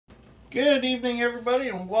Good evening, everybody,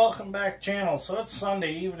 and welcome back to the channel. So it's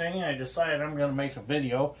Sunday evening. I decided I'm going to make a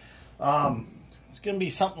video. It's going to be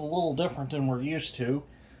something a little different than we're used to.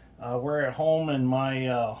 We're at home in my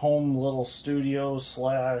home little studio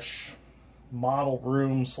slash model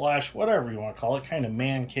room slash whatever you want to call it, kind of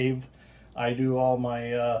man cave. I do all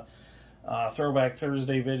my Throwback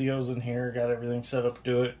Thursday videos in here. Got everything set up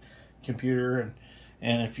to it, computer,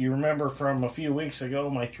 and if you remember from a few weeks ago,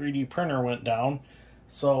 my 3D printer went down.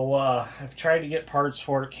 So I've tried to get parts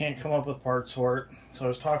for it, can't come up with parts for it. So I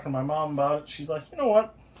was talking to my mom about it. She's like, you know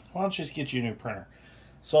what, why don't you just get you a new printer?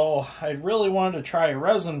 So I really wanted to try a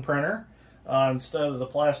resin printer. Instead of the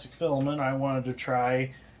plastic filament, I wanted to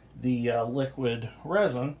try the liquid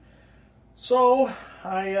resin. So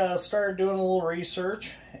I started doing a little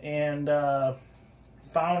research and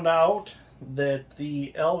found out that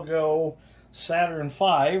the Elegoo Saturn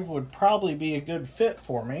 5 would probably be a good fit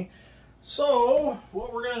for me. So,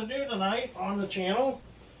 what we're going to do tonight on the channel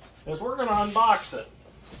is we're going to unbox it.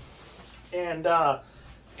 And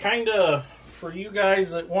kind of for you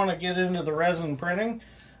guys that want to get into the resin printing,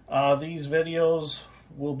 these videos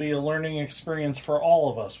will be a learning experience for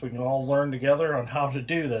all of us. We can all learn together on how to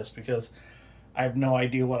do this because I have no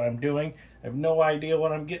idea what I'm doing. I have no idea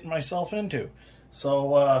what I'm getting myself into.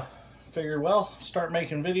 So, figured, well, start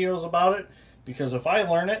making videos about it because if I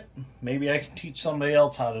learn it, maybe I can teach somebody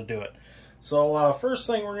else how to do it. So first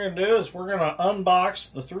thing we're going to do is we're going to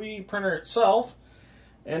unbox the 3D printer itself.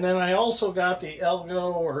 And then I also got the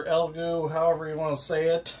Elegoo, or Elegoo, however you want to say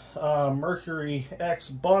it, Mercury X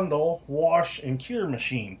bundle wash and cure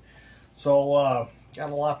machine. So got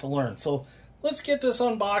a lot to learn. So let's get this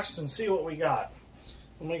unboxed and see what we got.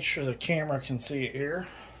 I'll make sure the camera can see it here.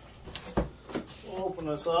 We'll open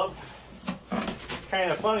this up. It's kind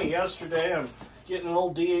of funny, yesterday I'm getting an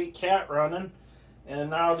old D8 cat running.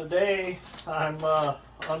 And now today, I'm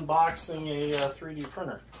unboxing a 3D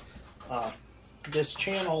printer. This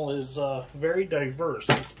channel is very diverse.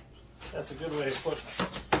 That's a good way of putting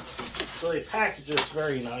it. So they package this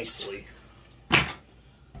very nicely.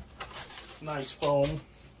 Nice foam.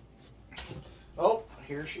 Oh,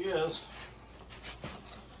 here she is.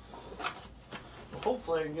 Well,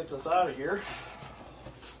 hopefully I can get this out of here.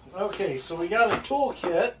 Okay, so we got a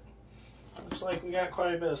toolkit. Looks like we got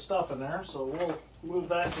quite a bit of stuff in there, so we'll move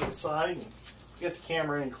that to the side and get the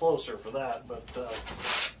camera in closer for that. But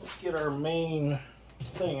let's get our main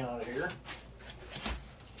thing out of here.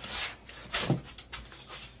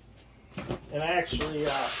 And actually,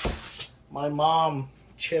 my mom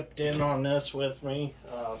chipped in on this with me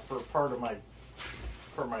for part of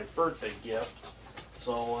my birthday gift.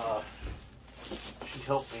 So she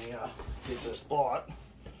helped me get this bought,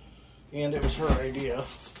 and it was her idea.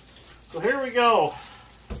 So here we go.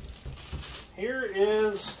 Here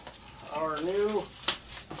is our new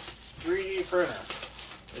 3D printer.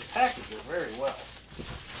 They package it very well.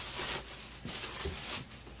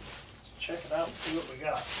 Let's check it out and see what we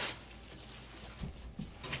got.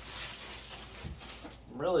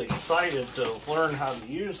 I'm really excited to learn how to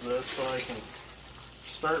use this so I can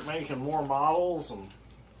start making more models and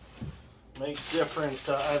make different,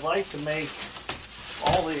 I'd like to make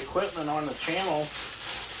all the equipment on the channel,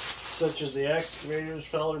 such as the excavators,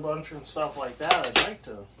 feller buncher, and stuff like that. I'd like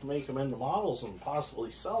to make them into models and possibly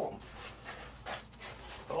sell them.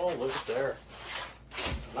 Oh, look at there.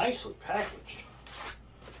 Nicely packaged.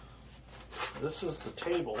 This is the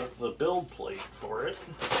table, the build plate for it.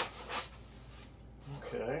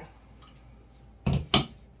 Okay.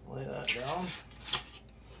 Lay that down.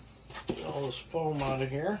 Get all this foam out of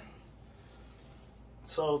here.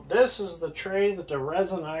 So this is the tray that the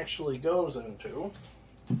resin actually goes into.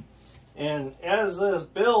 And as this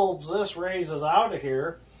builds, this raises out of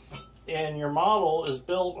here, and your model is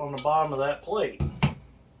built on the bottom of that plate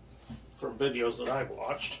from videos that I've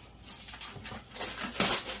watched.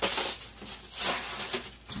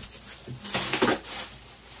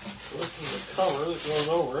 So this is the cover that goes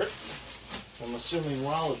over it. I'm assuming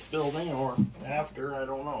while it's building or after, I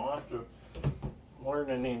don't know. I'll have to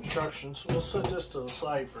learn the instructions. So we'll set this to the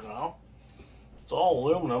side for now. It's all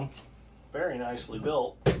aluminum, very nicely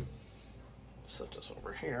built. Set this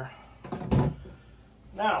over here.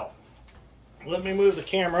 Now, let me move the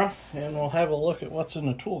camera and we'll have a look at what's in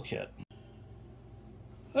the toolkit.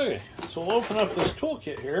 Okay, so we'll open up this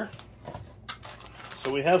toolkit here.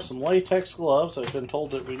 So we have some latex gloves. I've been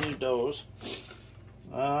told that we need those.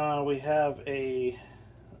 We have a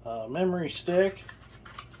memory stick,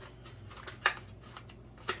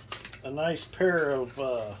 a nice pair of,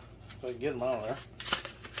 if I can get them out of there,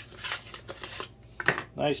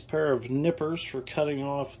 nice pair of nippers for cutting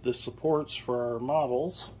off the supports for our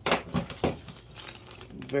models.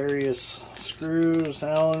 various screws,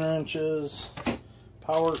 Allen wrenches,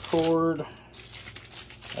 power cord.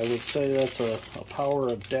 I would say that's a power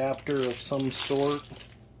adapter of some sort.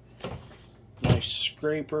 Nice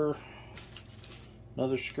scraper.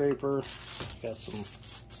 Another scraper. Got some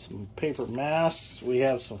paper masks. We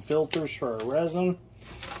have some filters for our resin.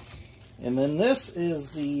 And then this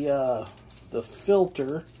is the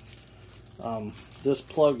filter. This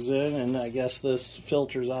plugs in, and I guess this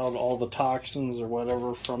filters out all the toxins or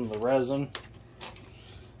whatever from the resin.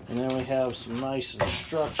 And then we have some nice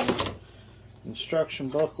instruction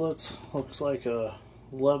booklets. Looks like a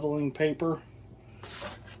leveling paper.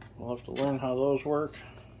 We'll have to learn how those work.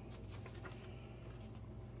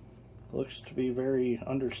 Looks to be very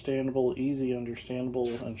understandable, easy understandable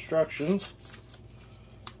instructions.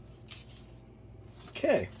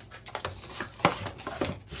 Okay.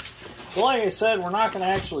 So like I said, we're not going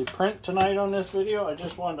to actually print tonight on this video. I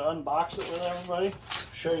just wanted to unbox it with everybody,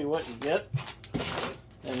 show you what you get.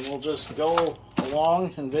 And we'll just go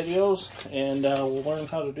along in videos, and we'll learn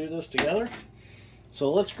how to do this together.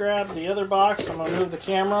 So let's grab the other box. I'm going to move the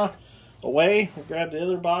camera away. We'll grab the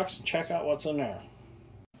other box and check out what's in there.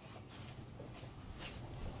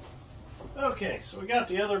 Okay, so we got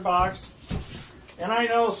the other box. And I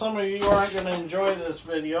know some of you aren't going to enjoy this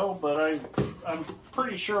video, but I'm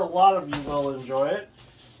pretty sure a lot of you will enjoy it.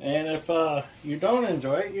 And if you don't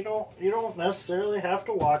enjoy it, you don't necessarily have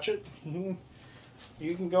to watch it.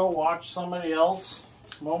 You can go watch somebody else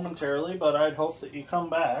momentarily, but I'd hope that you come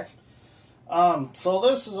back. So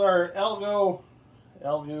this is our Elegoo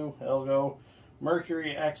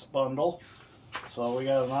Mercury X bundle. So we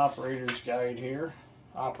got an operator's guide here.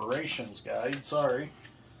 Operations guide, sorry.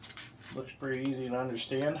 Looks pretty easy to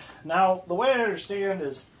understand. Now, the way I understand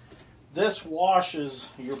is this washes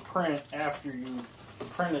your print after you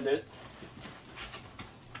printed it.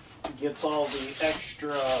 It gets all the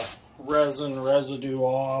extra resin residue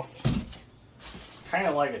off. It's kind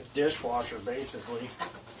of like a dishwasher, basically.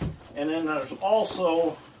 And then there's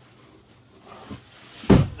also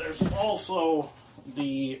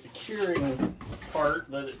the curing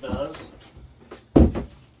part that it does.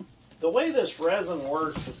 The way this resin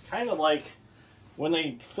works is kind of like when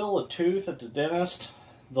they fill a tooth at the dentist,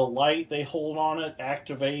 the light they hold on it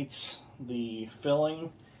activates the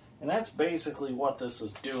filling. And that's basically what this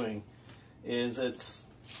is doing, is it's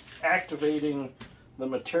activating the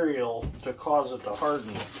material to cause it to harden.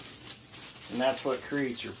 And that's what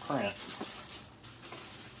creates your print.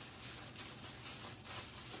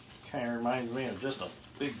 Kind of reminds me of just a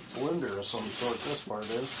big blender of some sort, this part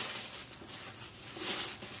is.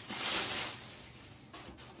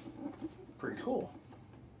 Pretty cool.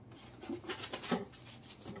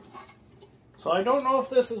 So I don't know if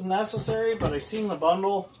this is necessary, but I seen the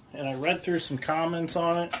bundle and I read through some comments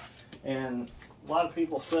on it, and a lot of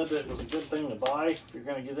people said that it was a good thing to buy if you're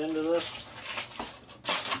going to get into this.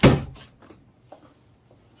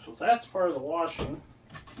 So that's part of the washing.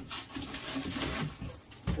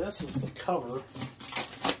 This is the cover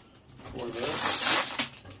for this.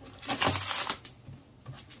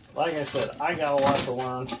 Like I said, I got a lot to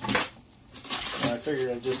learn. I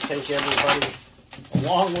figured I'd just take everybody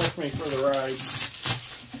along with me for the ride.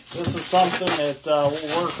 This is something that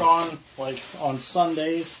we'll work on, like on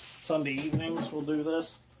Sundays, Sunday evenings we'll do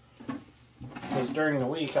this. Because during the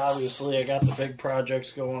week, obviously, I got the big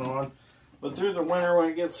projects going on. But through the winter, when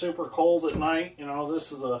it gets super cold at night, you know,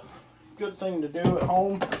 this is a good thing to do at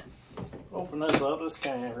home. Open this up. This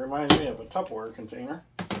kind of reminds me of a Tupperware container.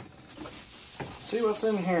 See what's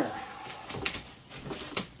in here.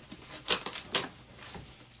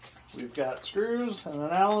 We've got screws and an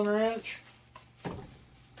Allen wrench.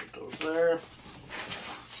 Put those there.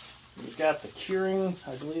 We've got the curing,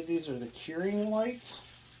 I believe these are the curing lights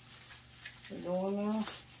that go in there.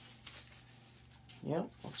 Yep,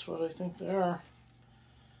 that's what I think they are.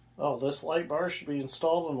 Oh, this light bar should be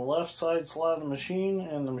installed on the left side slot of the machine,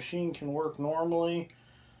 and the machine can work normally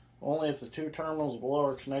only if the two terminals below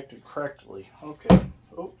are connected correctly. Okay.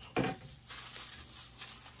 Oops.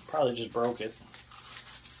 Probably just broke it.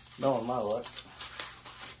 Knowing my luck.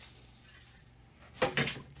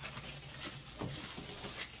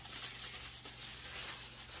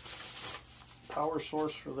 Power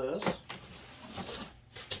source for this.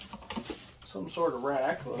 Some sort of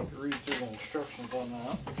rack. We'll have to read through the instructions on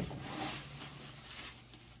that.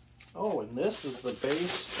 Oh, and this is the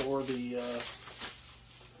base for the...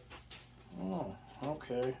 oh,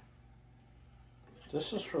 okay.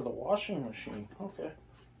 This is for the washing machine. Okay.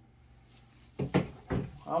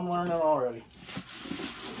 I'm learning already.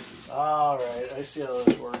 Alright, I see how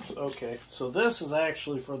this works. Okay, so this is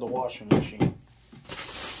actually for the washing machine.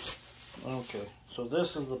 Okay, So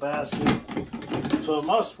this is the basket. So it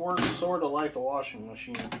must work sort of like a washing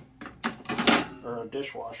machine or a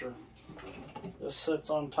dishwasher. This sits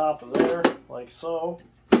on top of there like so,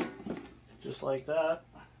 just like that.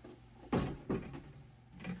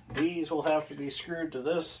 These will have to be screwed to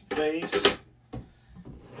this base.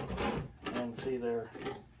 And see there,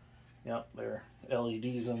 yep, there are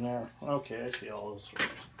LEDs in there. Okay, I see all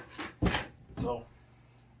those. So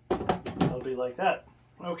it'll be like that.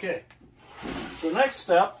 Okay. So next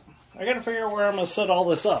step, I got to figure out where I'm going to set all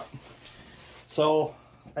this up. So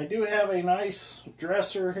I do have a nice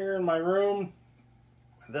dresser here in my room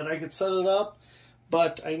that I could set it up,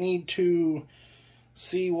 but I need to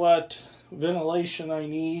see what ventilation I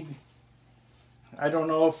need. I don't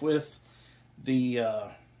know if with the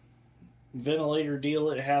ventilator deal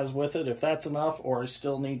it has with it, if that's enough, or I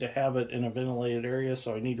still need to have it in a ventilated area,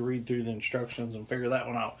 so I need to read through the instructions and figure that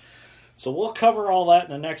one out. So we'll cover all that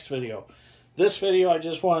in the next video. This video, I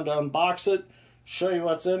just wanted to unbox it, show you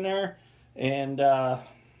what's in there, and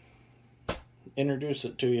introduce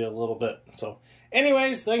it to you a little bit. So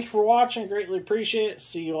anyways, thank you for watching. Greatly appreciate it.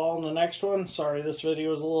 See you all in the next one. Sorry this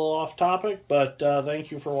video is a little off topic, but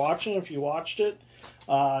thank you for watching. If you watched it,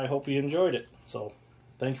 I hope you enjoyed it. So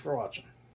thank you for watching.